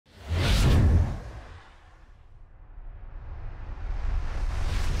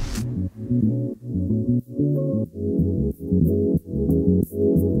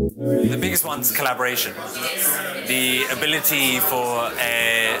biggest one's collaboration. The ability for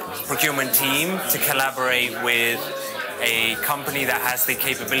a procurement team to collaborate with a company that has the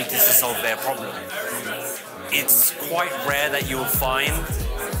capabilities to solve their problem. It's quite rare that you'll find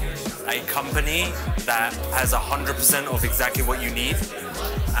a company that has 100% of exactly what you need,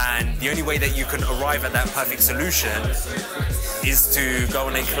 and the only way that you can arrive at that perfect solution is to go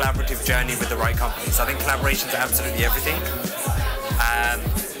on a collaborative journey with the right company. So I think collaboration is absolutely everything.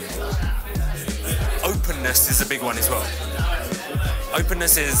 Openness is a big one as well.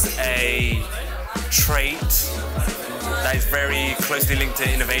 Openness is a trait that is very closely linked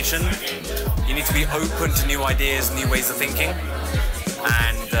to innovation. You need to be open to new ideas, new ways of thinking.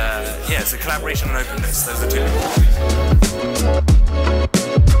 And yeah, so collaboration and openness, those are two.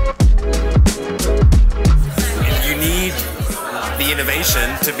 You need the innovation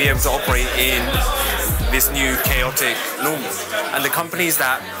to be able to operate in this new chaotic normal. And the companies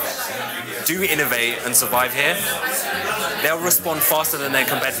that do innovate and survive here, they'll respond faster than their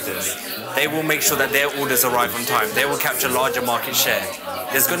competitors. They will make sure that their orders arrive on time. They will capture larger market share.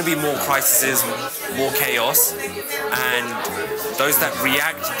 There's going to be more crises, more chaos, and those that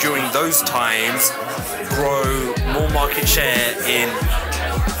react during those times grow more market share in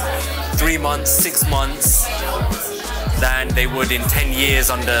 3 months, 6 months than they would in 10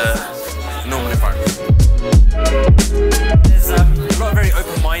 years under normal environment. There's a lot of very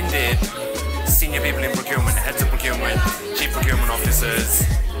open-minded senior people in procurement, heads of procurement, chief procurement officers,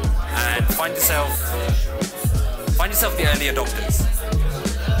 and find yourself the early adopters.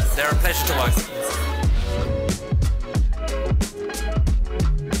 They're a pleasure to work with.